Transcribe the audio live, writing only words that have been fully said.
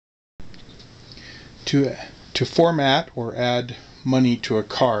To format or add money to a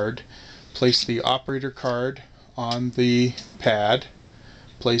card, place the operator card on the pad,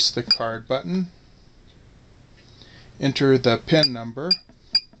 place the card button, enter the PIN number,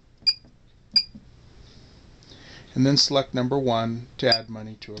 and then select number 1 to add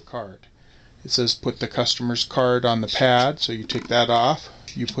money to a card. It says put the customer's card on the pad, so you take that off.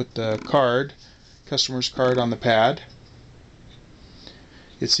 You put the customer's card on the pad.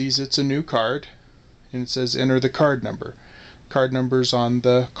 It sees it's a new card, and it says enter the card number. Card number's on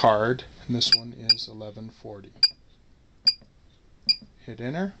the card, and this one is 1140. Hit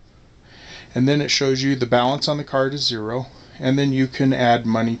enter, and then it shows you the balance on the card is 0, and then you can add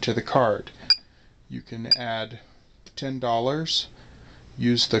money to the card. You can add $10.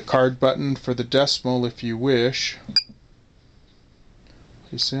 Use the card button for the decimal if you wish.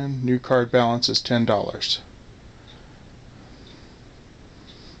 Place in, new card balance is $10.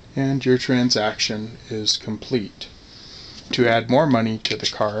 And your transaction is complete. To add more money to the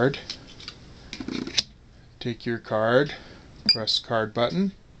card, take your card, press card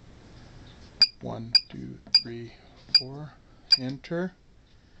button, 1, 2, 3, 4, enter,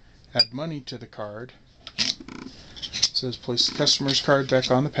 add money to the card. It says place the customer's card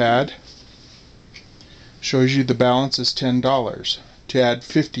back on the pad. Shows you the balance is $10. To add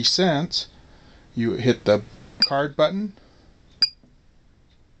 50 cents, you hit the card button,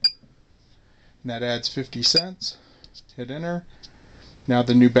 and that adds 50 cents. Hit enter. Now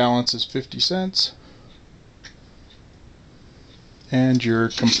the new balance is 50 cents, and you're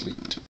complete.